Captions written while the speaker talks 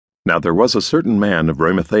Now there was a certain man of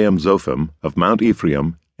Ramathaim-Zophim of Mount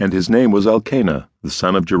Ephraim, and his name was Elkanah, the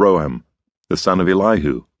son of Jeroham, the son of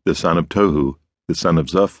Elihu, the son of Tohu, the son of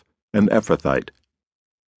Zuph, an Ephrathite.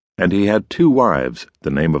 And he had 2 wives.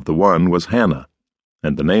 The name of the one was Hannah,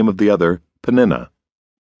 and the name of the other Peninnah.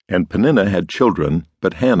 And Peninnah had children,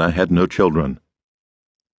 but Hannah had no children.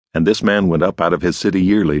 And this man went up out of his city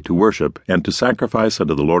yearly to worship and to sacrifice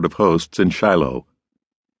unto the Lord of hosts in Shiloh.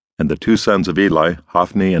 And the 2 sons of Eli,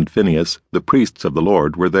 Hophni and Phinehas, the priests of the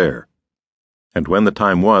Lord, were there. And when the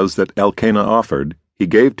time was that Elkanah offered, he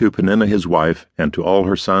gave to Peninnah his wife, and to all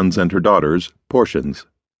her sons and her daughters, portions.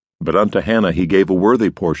 But unto Hannah he gave a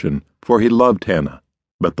worthy portion, for he loved Hannah,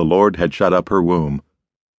 but the Lord had shut up her womb.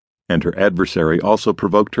 And her adversary also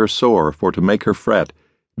provoked her sore, for to make her fret,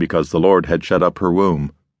 because the Lord had shut up her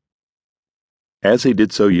womb. As he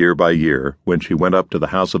did so year by year, when she went up to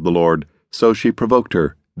the house of the Lord, so she provoked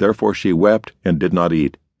her, therefore she wept and did not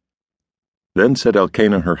eat. Then said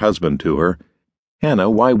Elkanah her husband to her, Hannah,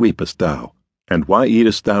 why weepest thou? And why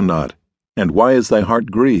eatest thou not? And why is thy heart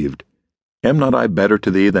grieved? Am not I better to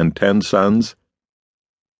thee than 10 sons?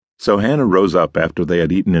 So Hannah rose up after they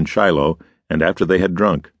had eaten in Shiloh, and after they had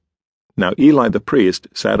drunk. Now Eli the priest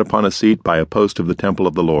sat upon a seat by a post of the temple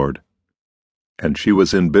of the Lord. And she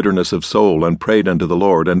was in bitterness of soul, and prayed unto the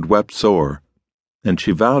Lord, and wept sore. And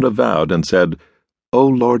she vowed a vow, and said, O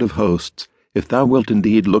Lord of hosts, if thou wilt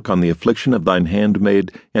indeed look on the affliction of thine handmaid,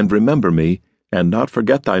 and remember me, and not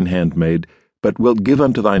forget thine handmaid, but wilt give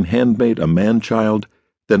unto thine handmaid a man-child,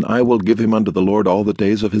 then I will give him unto the Lord all the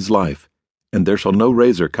days of his life, and there shall no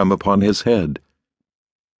razor come upon his head.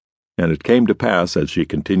 And it came to pass, as she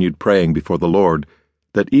continued praying before the Lord,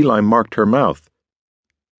 that Eli marked her mouth.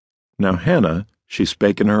 Now Hannah, she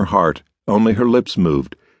spake in her heart, only her lips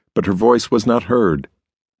moved, but her voice was not heard.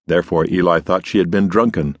 Therefore Eli thought she had been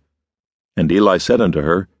drunken. And Eli said unto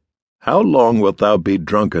her, How long wilt thou be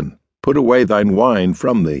drunken? Put away thine wine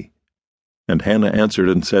from thee. And Hannah answered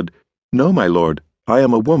and said, No, my lord, I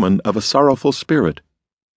am a woman of a sorrowful spirit.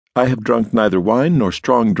 I have drunk neither wine nor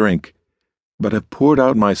strong drink, but have poured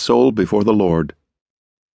out my soul before the Lord.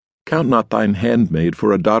 Count not thine handmaid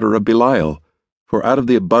for a daughter of Belial, for out of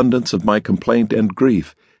the abundance of my complaint and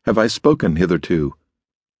grief have I spoken hitherto.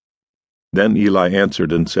 Then Eli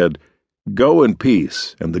answered and said, Go in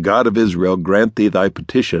peace, and the God of Israel grant thee thy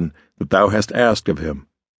petition that thou hast asked of him.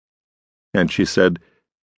 And she said,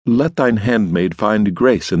 Let thine handmaid find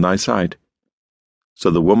grace in thy sight. So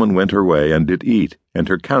the woman went her way, and did eat, and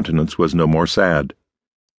her countenance was no more sad.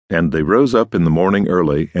 And they rose up in the morning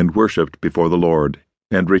early, and worshipped before the Lord,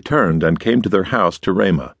 and returned, and came to their house to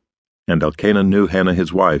Ramah. And Elkanah knew Hannah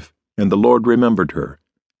his wife, and the Lord remembered her.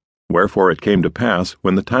 Wherefore it came to pass,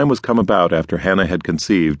 when the time was come about after Hannah had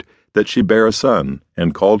conceived, that she bare a son,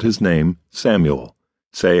 and called his name Samuel,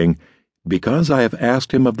 saying, Because I have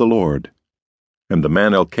asked him of the Lord. And the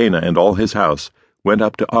man Elkanah and all his house went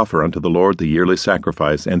up to offer unto the Lord the yearly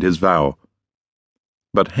sacrifice and his vow.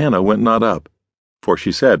 But Hannah went not up, for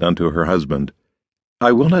she said unto her husband,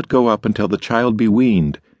 I will not go up until the child be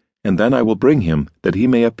weaned, and then I will bring him, that he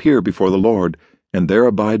may appear before the Lord, and there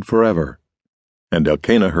abide forever. And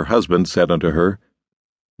Elkanah her husband said unto her,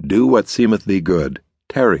 Do what seemeth thee good,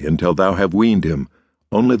 tarry until thou have weaned him,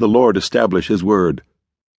 only the Lord establish his word.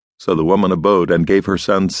 So the woman abode, and gave her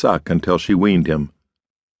son suck until she weaned him.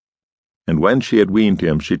 And when she had weaned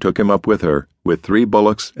him, she took him up with her, with 3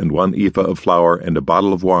 bullocks, and 1 ephah of flour, and a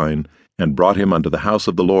bottle of wine, and brought him unto the house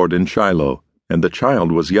of the Lord in Shiloh, and the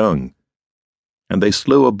child was young. And they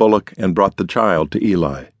slew a bullock, and brought the child to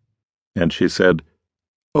Eli. And she said,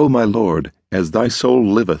 O my lord, as thy soul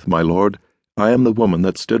liveth, my lord, I am the woman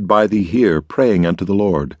that stood by thee here, praying unto the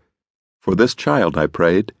Lord. For this child I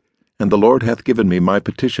prayed, and the Lord hath given me my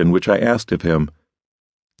petition which I asked of him.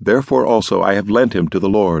 Therefore also I have lent him to the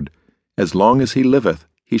Lord. As long as he liveth,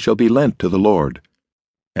 he shall be lent to the Lord.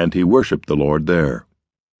 And he worshipped the Lord there.